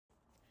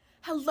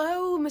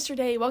Hello, Mr.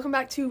 Day. Welcome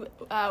back to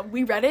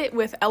We Read It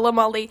with Ella,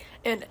 Molly,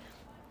 and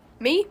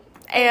me.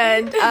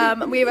 And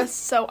I'm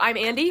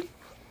Andy.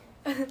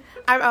 I'm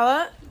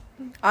Ella.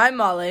 I'm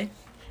Molly.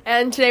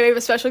 And today we have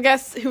a special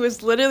guest who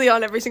is literally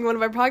on every single one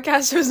of our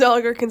podcasts, who is no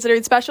longer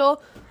considered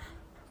special.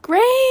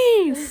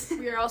 Grace!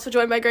 We are also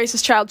joined by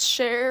Grace's child,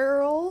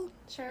 Cheryl.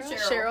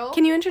 Cheryl.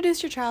 Can you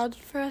introduce your child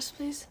for us,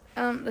 please?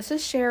 This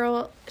is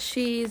Cheryl.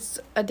 She's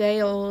a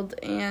day old,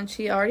 and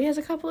she already has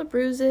a couple of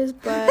bruises,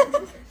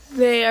 but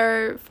they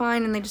are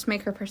fine, and they just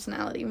make her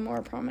personality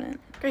more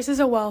prominent. Grace is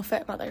a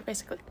well-fit mother,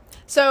 basically.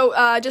 So,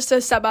 just to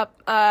sum up,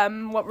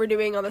 what we're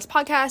doing on this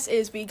podcast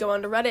is we go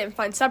onto Reddit and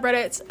find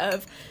subreddits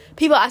of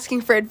people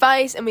asking for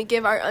advice, and we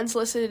give our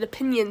unsolicited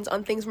opinions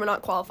on things we're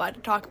not qualified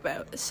to talk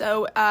about.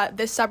 So,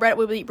 this subreddit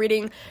we'll be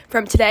reading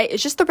from today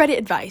is just the Reddit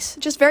advice.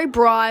 Just very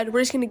broad.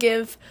 We're just going to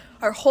give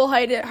our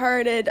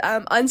wholehearted,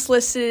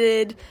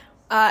 unsolicited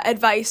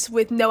advice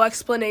with no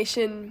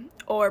explanation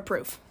or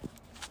proof.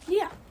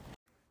 Yeah.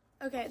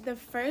 Okay, the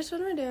first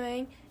one we're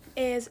doing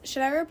is,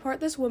 should I report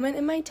this woman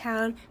in my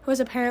town who has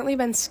apparently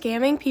been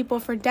scamming people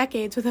for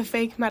decades with a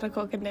fake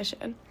medical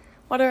condition?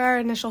 What are our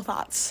initial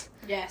thoughts?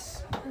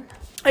 Yes.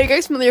 Are you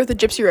guys familiar with the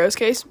Gypsy Rose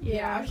case?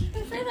 Yeah, I was just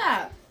going to say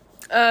that.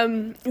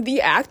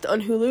 The Act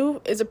on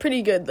Hulu is a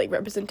pretty good,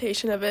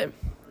 representation of it.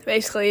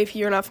 Basically, if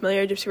you're not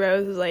familiar, Gypsy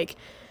Rose is,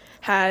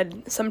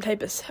 had some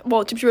type of...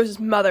 Gypsy Rose's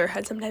mother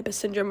had some type of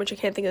syndrome, which I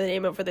can't think of the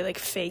name of, where they,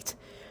 faked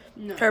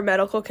her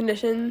medical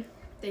condition.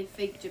 They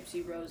fake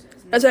Gypsy Roses.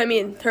 That's what I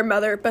mean. Her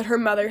mother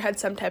had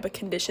some type of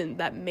condition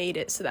that made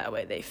it so that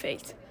way they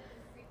faked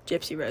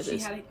Gypsy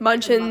Roses. Her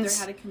mother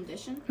had a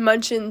condition?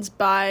 Munchausen's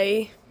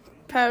by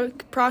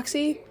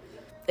proxy,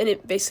 and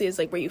it basically is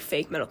where you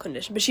fake medical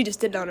condition. But she just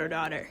did it on her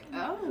daughter.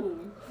 Oh.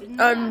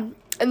 And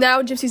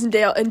now Gypsy's in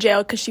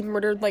jail because she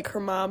murdered her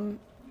mom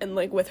and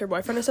with her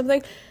boyfriend or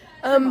something.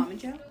 Her mom in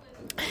jail?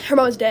 Her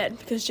mom is dead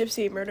because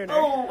Gypsy murdered her.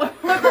 Oh.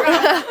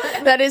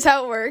 That is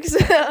how it works.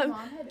 Her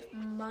mom had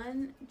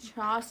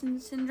Munchausen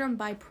syndrome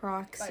by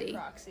proxy.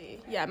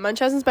 Yeah,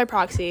 Munchausen's by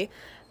proxy.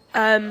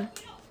 Also,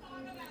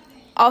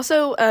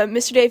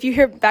 Mr. Day, if you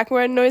hear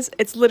background noise,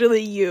 it's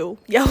literally you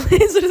yelling.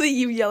 It's literally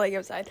you yelling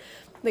outside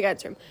the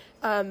guy's room.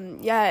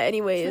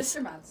 Anyways,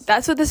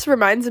 that's what this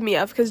reminds me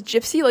of, because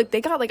Gypsy, they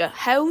got a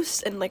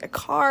house and a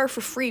car for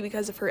free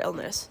because of her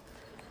illness.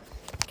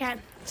 Okay,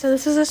 so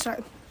this is a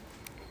story.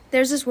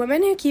 There's this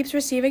woman who keeps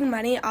receiving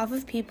money off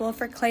of people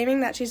for claiming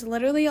that she's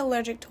literally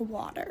allergic to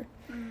water.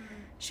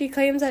 She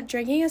claims that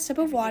drinking a sip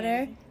of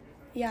water...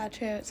 Yeah,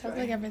 true. It sounds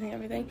like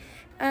everything.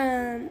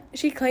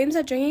 She claims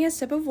that drinking a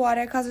sip of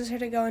water causes her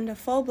to go into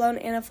full-blown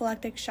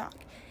anaphylactic shock.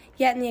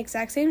 Yet in the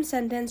exact same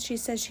sentence, she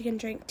says she can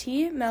drink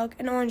tea, milk,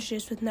 and orange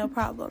juice with no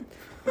problem.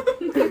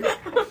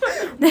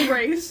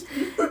 Grace.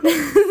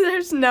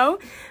 There's no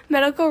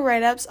medical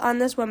write-ups on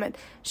this woman.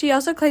 She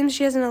also claims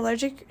she had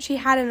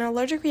an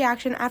allergic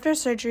reaction after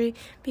surgery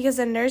because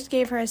the nurse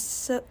gave her a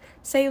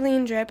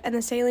saline drip, and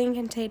the saline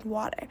contained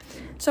water.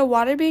 So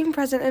water being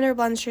present in her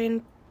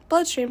bloodstream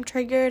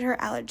triggered her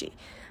allergy.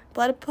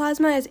 Blood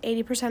plasma is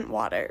 80%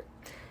 water.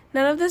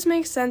 None of this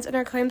makes sense, and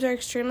her claims are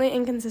extremely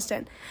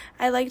inconsistent.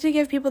 I like to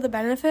give people the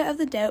benefit of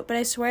the doubt, but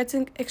I swear it's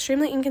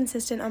extremely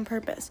inconsistent on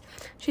purpose.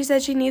 She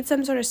said she needs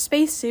some sort of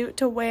spacesuit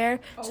to wear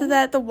so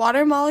that the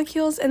water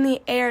molecules in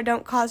the air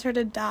don't cause her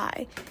to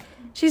die.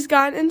 She's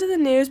gotten into the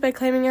news by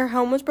claiming her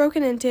home was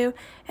broken into,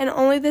 and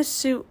only this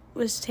suit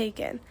was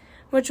taken,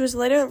 which was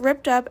later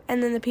ripped up,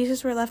 and then the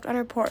pieces were left on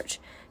her porch.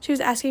 She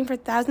was asking for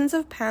thousands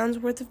of pounds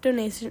worth of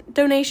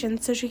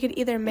donations so she could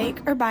either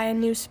make or buy a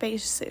new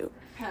spacesuit.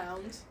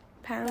 Pounds.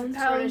 Pounds?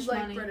 Pounds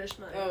British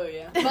money. Oh,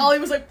 yeah. Molly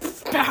was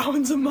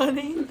pounds of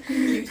money.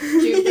 You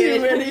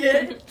stupid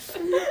idiot.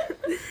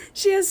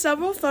 She has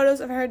several photos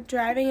of her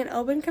driving an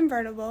open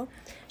convertible.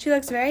 She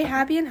looks very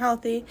happy and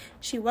healthy.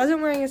 She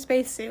wasn't wearing a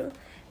spacesuit.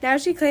 Now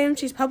she claims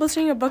she's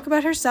publishing a book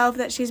about herself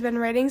that she's been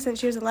writing since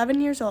she was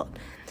 11 years old.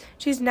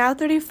 She's now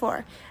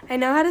 34. I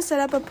know how to set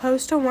up a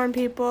post to warn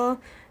people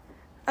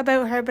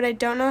about her, but I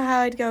don't know how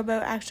I'd go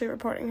about actually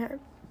reporting her.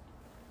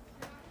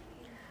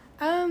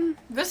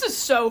 This is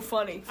so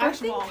funny. I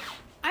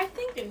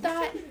think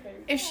that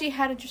if she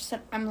had just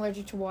said, I'm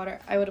allergic to water,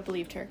 I would have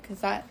believed her,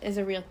 because that is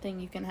a real thing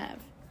you can have.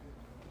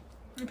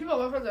 People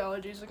love have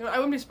allergies. I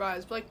wouldn't be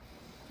surprised. But,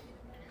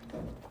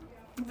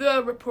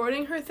 the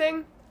reporting her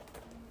thing,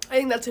 I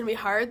think that's going to be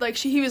hard.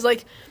 He was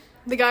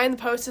the guy in the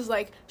post is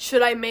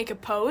should I make a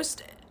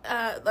post?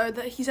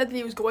 He said that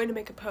he was going to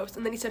make a post,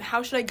 and then he said,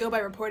 how should I go by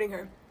reporting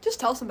her? Just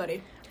tell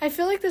somebody. I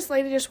feel like this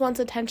lady just wants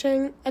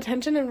attention,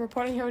 and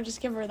reporting her would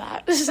just give her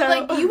that.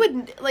 So. You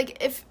would,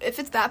 if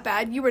it's that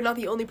bad, you were not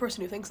the only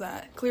person who thinks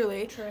that,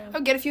 clearly. True. I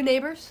would get a few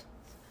neighbors,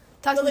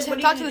 talk to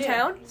the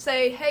town,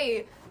 say,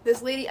 hey,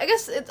 this lady, I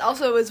guess it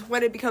also is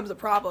when it becomes a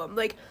problem.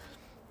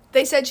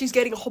 They said she's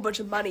getting a whole bunch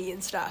of money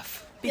and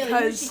stuff. Because... Yeah,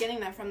 where's she getting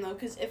that from, though?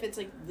 Because if it's,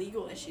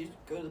 legal issues,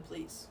 go to the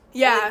police.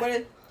 Yeah.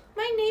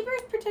 My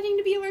neighbor's pretending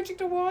to be allergic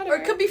to water. Or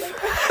it could be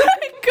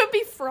it could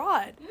be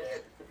fraud.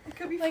 It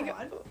could be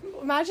fraud.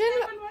 Imagine...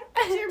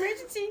 What's your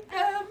emergency?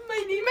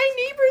 My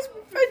neighbor's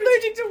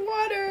allergic to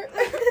water.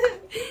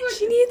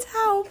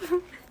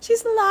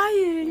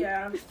 crying.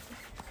 Yeah.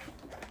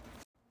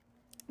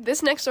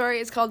 This next story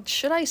is called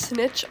Should I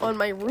Snitch on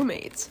My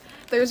Roommates?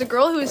 There's a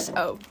girl who is...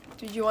 Oh,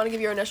 did you want to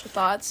give your initial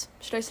thoughts?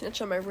 Should I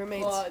snitch on my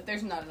roommates? Well,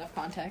 there's not enough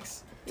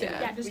context.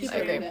 Yeah, just we keep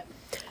should going. read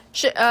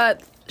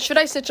it. Should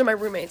I snitch on my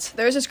roommates?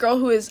 There's this girl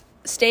who is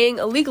staying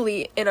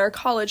illegally in our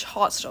college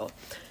hostel.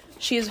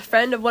 She is a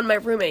friend of one of my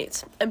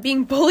roommates. I'm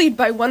being bullied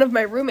by one of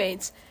my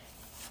roommates,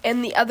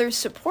 and the others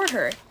support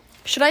her.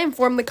 Should I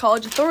inform the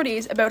college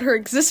authorities about her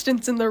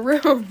existence in the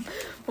room?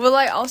 Will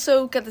I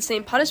also get the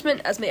same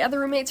punishment as my other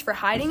roommates for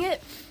hiding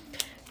it?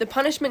 The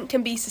punishment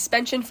can be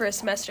suspension for a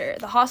semester.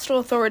 The hostel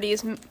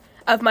authorities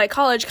of my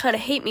college kind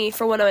of hate me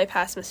for one of my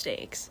past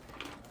mistakes.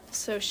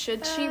 So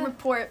should she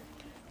report,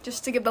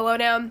 just to give the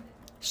lowdown,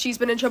 she's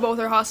been in trouble with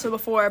her hostel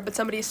before, but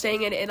somebody is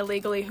staying in it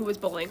illegally who was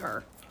bullying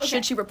her. Okay.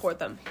 Should she report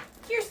them?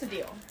 Here's the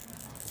deal.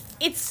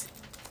 It's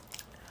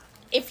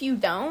if you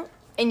don't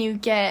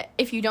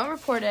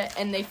report it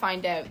and they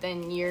find out,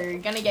 then you're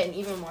gonna get in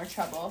even more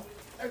trouble.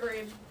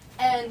 Agreed.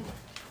 And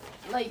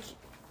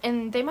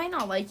they might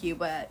not like you,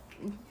 but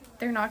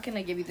they're not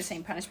gonna give you the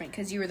same punishment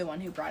because you were the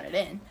one who brought it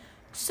in.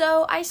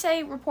 So I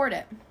say report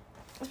it,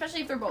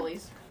 especially if they're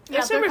bullies. Yeah,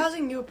 if they're Yes,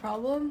 causing you a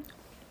problem.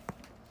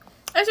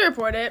 I say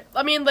report it.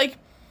 I mean,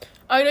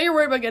 I know you're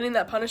worried about getting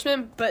that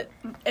punishment, but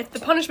if the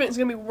punishment is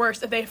going to be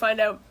worse if they find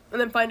out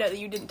that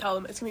you didn't tell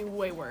them, it's going to be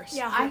way worse.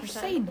 Yeah, I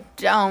say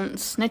don't.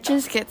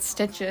 Snitches get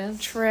stitches.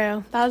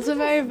 True. That's a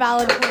very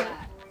valid point.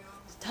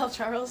 Tell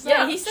Charles.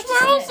 Yeah, he's such a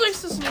Charles snitch.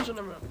 likes to snitch on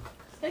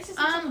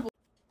everyone.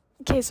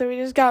 Okay, so we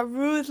just got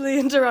rudely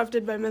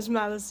interrupted by Miss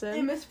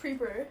Madison. Miss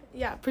Preeper.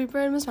 Yeah, Preeper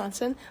and Miss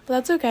Madison, but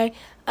that's okay.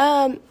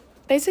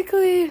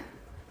 Basically,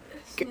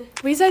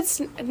 we said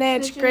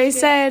snitch. Grace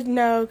said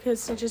no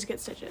because snitches get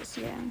stitches.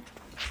 Yeah.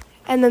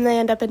 And then they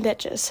end up in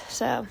ditches.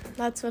 So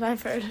that's what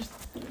I've heard.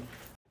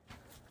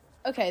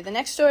 Okay, the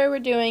next story we're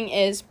doing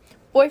is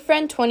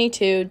boyfriend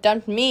 22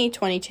 dumped me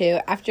 22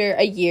 after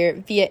a year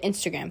via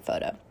Instagram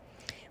photo.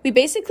 We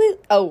basically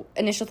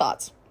initial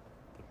thoughts.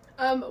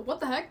 What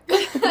the heck?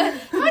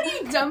 How do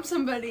you dump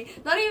somebody?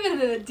 Not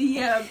even in a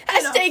DM.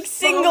 Hashtag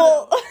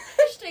single.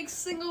 Hashtag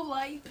single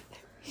life.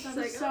 That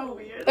is so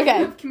weird. Okay.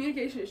 You have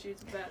communication issues.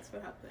 That's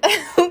what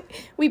happened.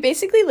 We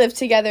basically lived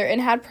together and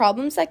had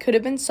problems that could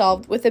have been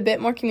solved with a bit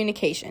more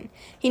communication.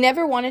 He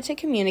never wanted to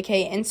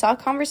communicate and saw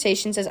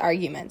conversations as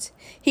arguments.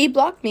 He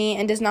blocked me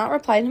and does not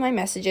reply to my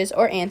messages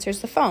or answers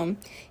the phone.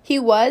 He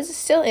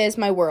still is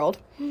my world.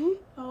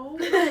 Oh.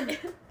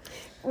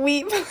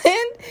 We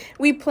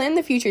planned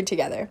the future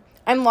together.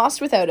 I'm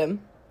lost without him.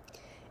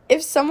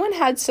 If someone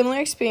had similar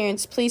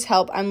experience, please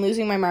help. I'm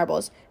losing my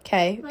marbles.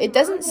 Okay, it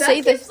doesn't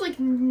say That gives, this.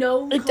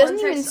 no It doesn't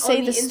even context say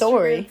on the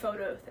story. Instagram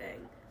photo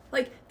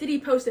thing. Did he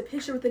post a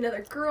picture with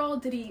another girl?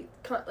 Did he,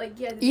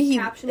 did he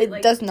caption it,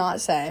 It does not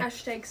say.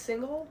 hashtag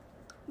single?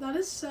 That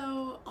is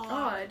so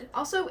Odd.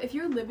 Also, if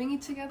you're living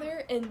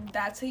together and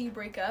that's how you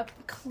break up,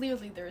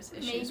 clearly there's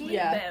issues Maybe. with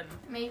Yeah. them.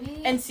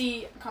 Maybe. And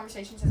see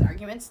conversations as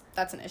arguments.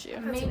 That's an issue.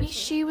 Maybe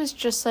she was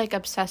just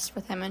obsessed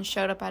with him and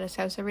showed up at his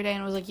house every day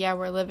and was like, "Yeah,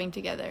 we're living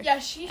together." Yeah,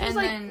 she was And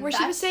then where she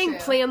was that's saying true.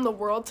 plan the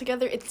world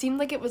together, it seemed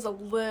like it was a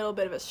little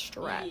bit of a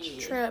stretch.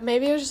 True.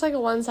 Maybe it was just a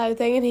one-sided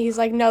thing, and he's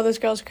like, "No, this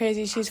girl's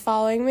crazy. She's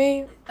following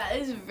me." That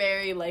is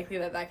very likely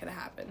that could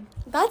happen.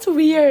 That's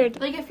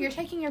weird. If you're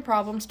taking your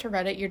problems to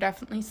Reddit, you're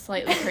definitely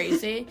slightly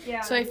crazy.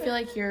 Yeah. So I feel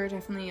like you're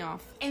definitely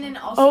off. And then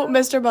also, Oh,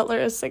 Mr. Butler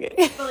is singing.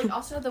 but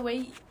also the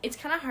way it's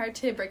kind of hard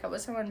to break up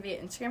with someone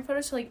via Instagram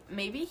photos. So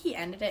maybe he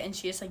ended it and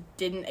she just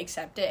didn't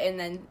accept it, and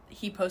then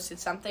he posted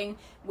something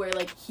where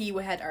he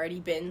had already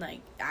been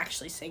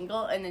actually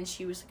single, and then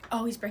she was like,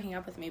 "Oh, he's breaking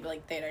up with me,"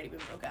 but they had already been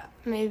broke up.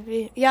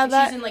 Maybe. Yeah,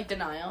 She's in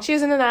denial she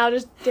was in denial.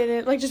 Just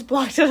didn't just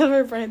blocked it out of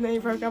her brain. Then he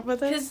broke up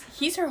with it. because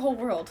he's her whole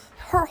world.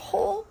 Her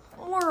whole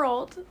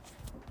world.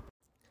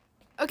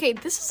 Okay,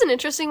 this is an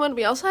interesting one.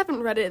 We also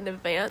haven't read it in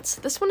advance.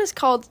 This one is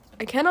called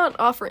I Cannot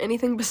Offer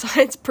Anything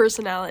Besides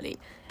Personality.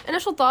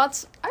 Initial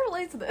thoughts, I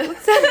relate to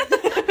this.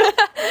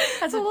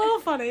 That's a little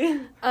funny.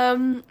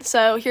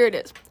 So here it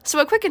is. So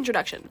a quick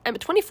introduction. I'm a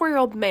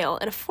 24-year-old male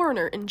and a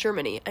foreigner in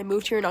Germany. I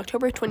moved here in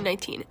October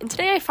 2019, and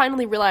today I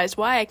finally realized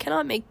why I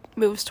cannot make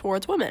moves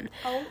towards women.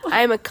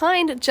 I am a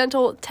kind,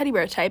 gentle, teddy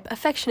bear type,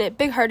 affectionate,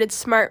 big-hearted,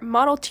 smart,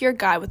 model-tier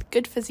guy with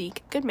good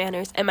physique, good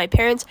manners, and my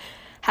parents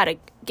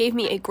gave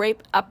me a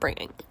great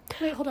upbringing.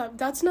 Wait, hold up.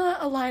 That's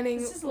not aligning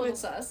This is a little with.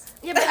 sus.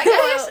 Yeah, but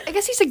I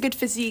guess he's a good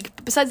physique.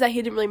 But besides that,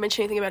 he didn't really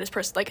mention anything about his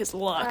person, his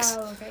looks.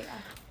 Oh, okay. Yeah.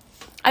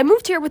 I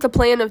moved here with the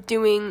plan of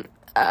doing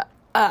a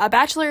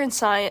bachelor's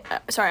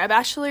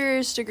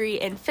degree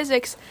in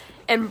physics,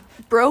 and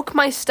broke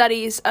my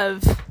studies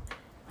of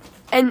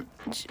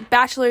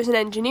bachelor's in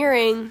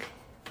engineering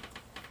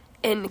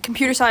in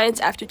computer science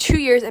after 2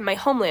 years in my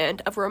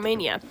homeland of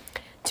Romania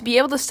to be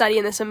able to study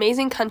in this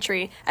amazing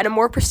country at a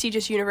more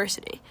prestigious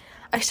university.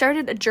 I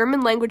started a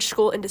German language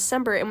school in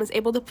December and was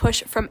able to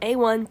push from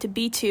A1 to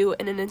B2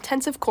 in an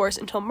intensive course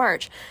until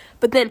March,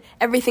 but then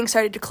everything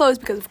started to close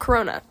because of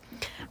Corona.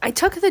 I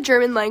took the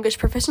German language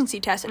proficiency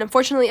test, and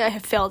unfortunately I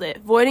have failed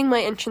it, voiding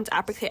my entrance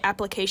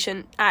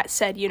application at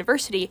said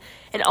university,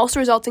 and also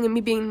resulting in me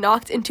being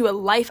knocked into a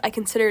life I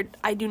considered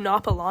I do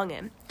not belong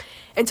in.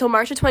 Until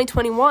March of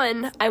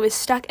 2021, I was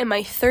stuck in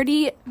my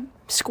 30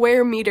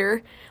 square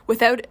meter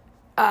without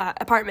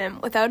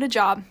apartment, without a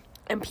job,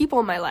 and people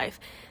in my life.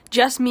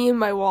 Just me and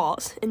my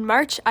walls. In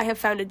March, I have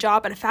found a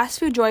job at a fast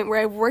food joint where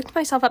I've worked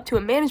myself up to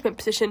a management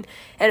position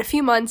in a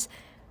few months,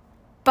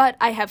 but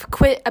I have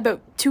quit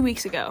about 2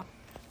 weeks ago.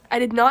 I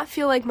did not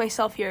feel like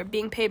myself here,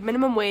 being paid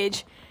minimum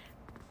wage,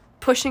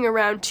 pushing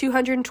around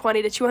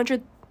 220 to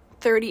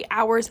 230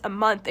 hours a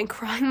month, and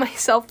crying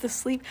myself to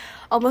sleep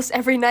almost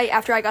every night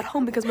after I got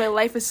home because my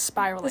life is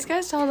spiraling. This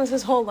guy's telling us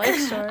his whole life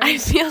story. I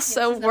feel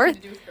so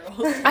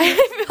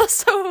I feel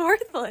so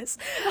worthless.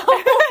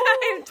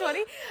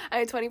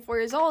 I'm 24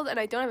 years old, and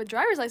I don't have a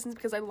driver's license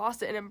because I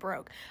lost it and I'm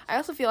broke. I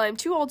also feel I'm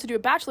too old to do a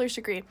bachelor's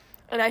degree,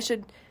 and I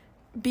should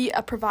be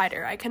a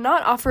provider. I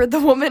cannot offer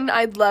the woman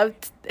I'd love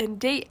and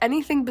date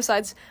anything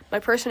besides my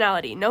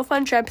personality. No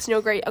fun trips,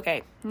 no great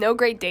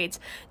dates,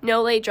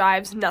 no late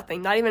drives,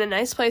 nothing. Not even a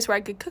nice place where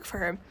I could cook for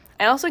her.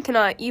 I also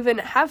cannot even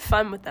have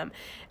fun with them.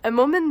 A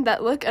woman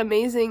that look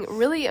amazing,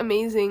 really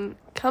amazing,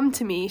 come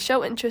to me,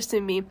 show interest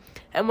in me,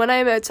 and when I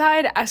am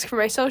outside, ask for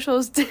my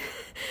socials,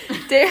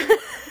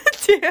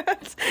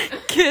 dance,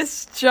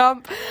 kiss,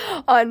 jump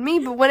on me,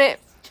 but when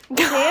it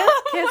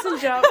Kiss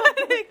and jump.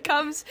 when it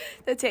comes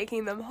to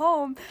taking them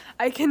home,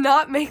 I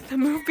cannot make the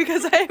move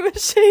because I am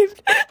ashamed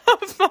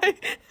of my...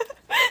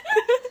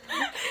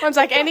 One's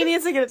like, Andy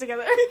needs to get it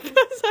together.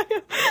 because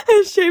I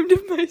am ashamed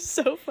of my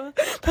sofa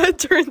that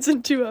turns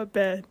into a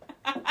bed.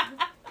 And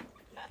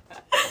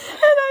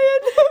I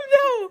end up...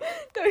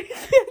 No, you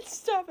can't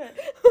stop it.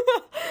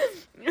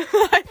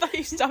 I thought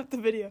you stopped the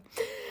video.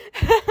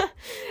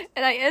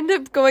 And I end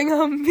up going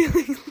home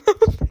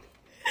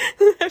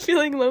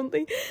feeling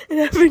lonely and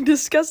having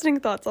disgusting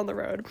thoughts on the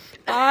road.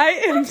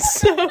 I am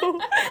so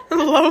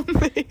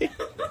lonely.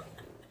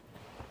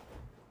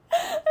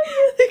 I'm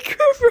really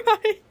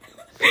crying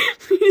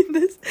reading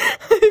this.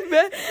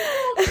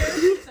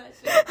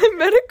 I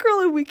met a girl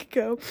a week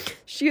ago.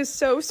 She is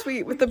so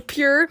sweet with a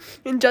pure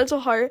and gentle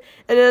heart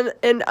and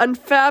an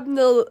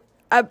unfathomably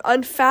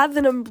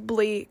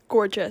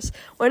gorgeous.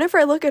 Whenever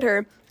I look at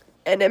her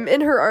and am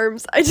in her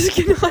arms, I just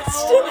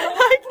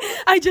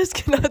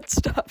cannot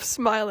stop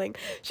smiling.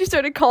 She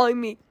started calling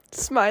me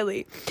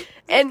Smiley.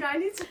 And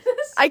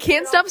I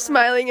can't stop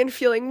smiling and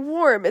feeling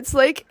warm. It's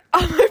like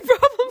all my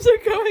problems are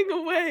going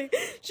away.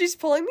 She's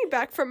pulling me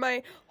back from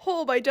my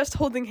hole by just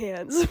holding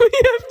hands.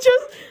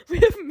 We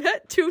have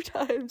met 2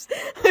 times.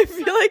 I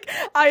feel like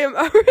I am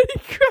already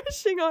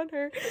crushing on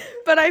her,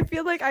 but I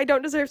feel like I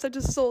don't deserve such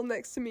a soul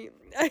next to me.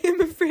 I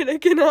am afraid I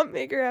cannot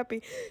make her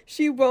happy.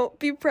 She won't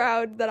be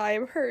proud that I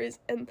am hers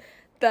and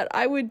that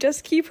I would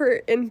just keep her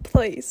in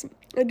place.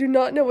 I do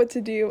not know what to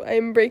do. I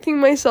am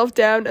breaking myself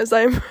down as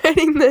I am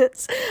writing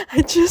this.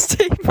 I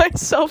just hate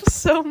myself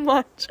so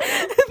much.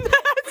 And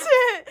that's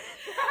it.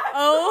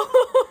 Oh.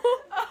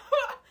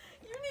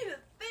 You need a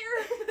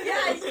therapist.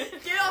 Yeah,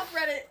 get off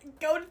Reddit.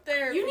 Go to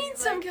therapy. You need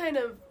some kind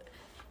of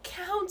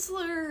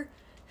counselor,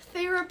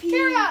 therapy.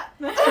 Kara.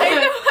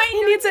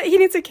 He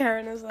needs a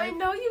Karen as well. I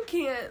know you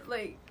can't,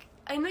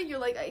 I know you're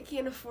like, I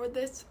can't afford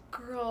this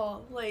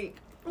girl.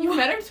 You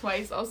met her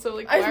twice, also,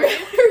 like, I've why are met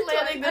you her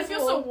planning I this feel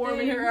so whole warm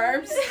in thing? her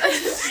arms.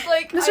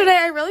 Mr. Day,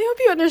 I really hope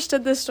you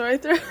understood this story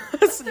through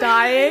us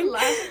dying.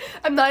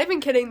 I'm not even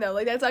kidding though.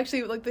 That's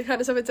actually the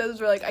kind of stuff it says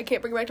where I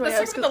can't bring it back to my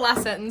Let's house. start with the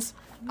last sentence.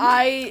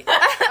 I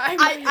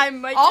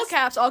might all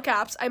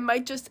caps. I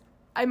might just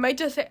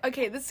say,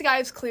 okay, this guy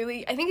is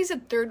clearly, I think he's a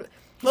third.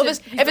 Well, He's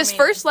if his Romanian.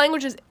 first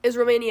language is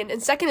Romanian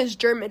and second is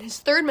German, his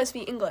third must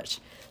be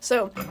English.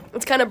 So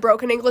it's kind of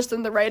broken English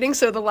in the writing.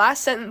 So the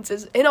last sentence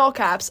is in all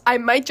caps. I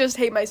might just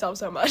hate myself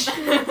so much.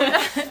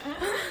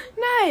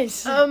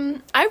 Nice.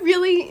 I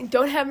really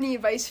don't have any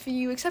advice for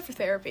you except for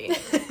therapy.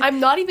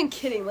 I'm not even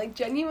kidding.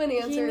 Genuine He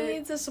answer.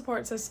 needs a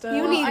support system.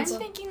 You Well, need I'm to-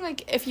 thinking,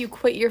 if you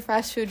quit your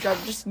fast food job,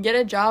 just get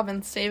a job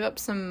and save up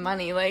some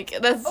money.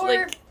 That's,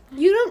 Or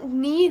you don't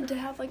need to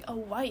have a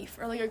wife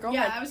or a girlfriend.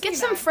 Yeah, I was Get thinking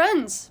some that.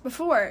 friends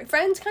before.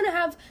 Friends kind of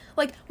have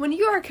when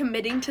you are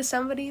committing to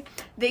somebody,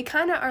 they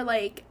kind of are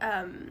they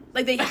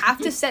have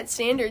to set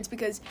standards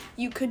because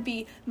you could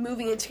be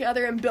moving in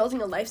together and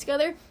building a life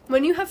together.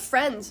 When you have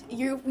friends,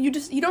 you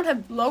don't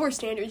have lower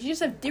standards. You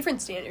just have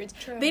different standards.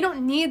 True. They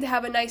don't need to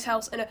have a nice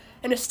house and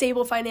a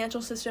stable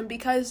financial system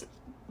because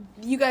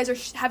you guys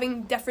are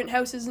having different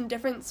houses and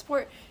different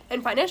support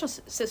and financial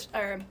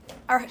system.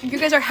 You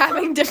guys are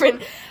having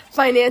different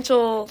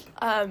financial.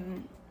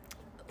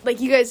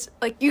 You guys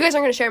aren't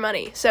going to share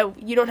money, so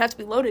you don't have to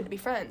be loaded to be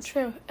friends.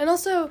 True. And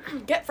also,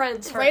 Get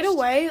friends first. right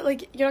away,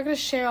 you're not going to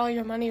share all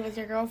your money with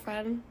your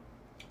girlfriend.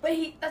 But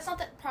that's not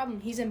the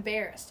problem. He's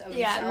embarrassed of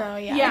Yeah, himself. no,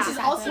 yeah. Yeah. This is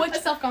exactly. also a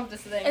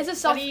self-confidence thing. It's a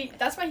self- But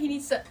that's why he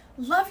needs to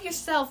love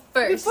yourself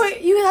first.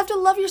 You have to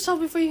love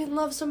yourself before you can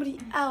love somebody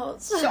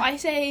else. So I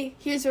say,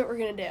 here's what we're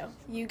going to do.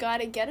 You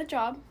got to get a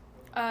job.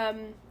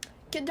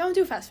 don't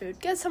do fast food.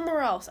 Get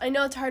somewhere else. I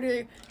know it's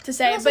harder to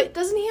say, but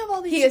doesn't he have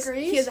all these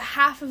degrees? He has a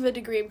half of a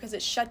degree because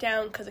it's shut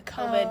down because of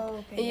COVID. Oh,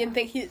 okay, and you didn't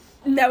think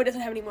now he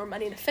doesn't have any more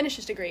money to finish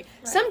his degree.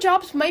 Right. Some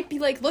jobs might be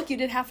like, look, you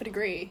did half a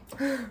degree.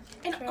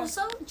 And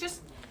also,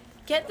 just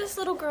get this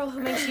little girl who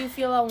makes you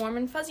feel all warm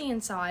and fuzzy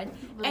inside,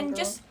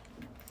 just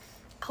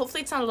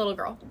hopefully it's not a little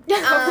girl.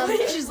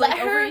 She's like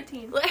over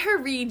 18. Let her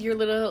read your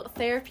little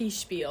therapy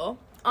spiel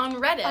on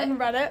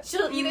Reddit.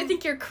 She'll either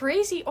think you're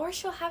crazy or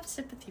she'll have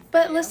sympathy for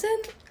But you.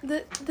 listen,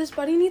 this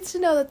buddy needs to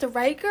know that the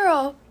right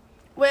girl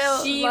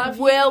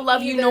will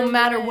love you no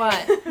matter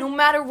what. No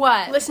matter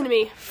what. Listen to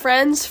me.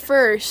 Friends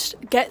first.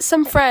 Get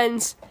some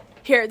friends.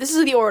 Here, this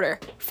is the order.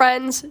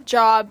 Friends,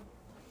 job,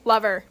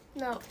 lover.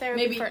 No,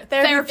 therapy. Maybe first.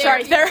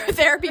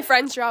 Therapy,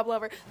 friends, job,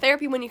 lover.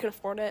 Therapy when you can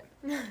afford it.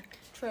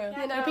 True.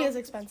 You know. Therapy is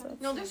expensive.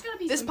 No, there's gonna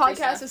be This some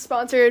podcast is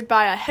sponsored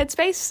by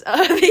Headspace,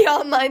 the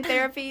online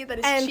therapy that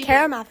is And cheaper.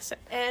 Kara Matheson.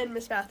 And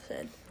Miss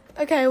Matheson.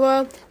 Okay,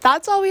 well,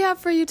 that's all we have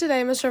for you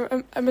today,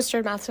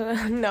 Mr.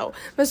 Matheson. No,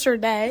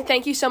 Mr. Day.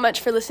 Thank you so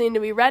much for listening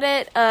to We Read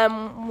It.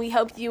 We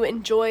hope you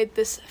enjoyed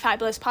this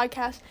fabulous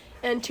podcast.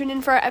 And tune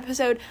in for our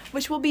episode,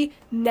 which will be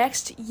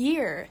next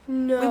year.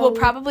 No. We will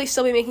probably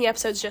still be making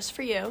episodes just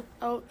for you.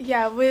 Oh,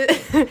 yeah.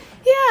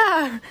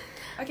 Yeah.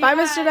 Okay, Bye,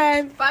 Mr.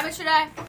 Day. Bye, Mr. Day.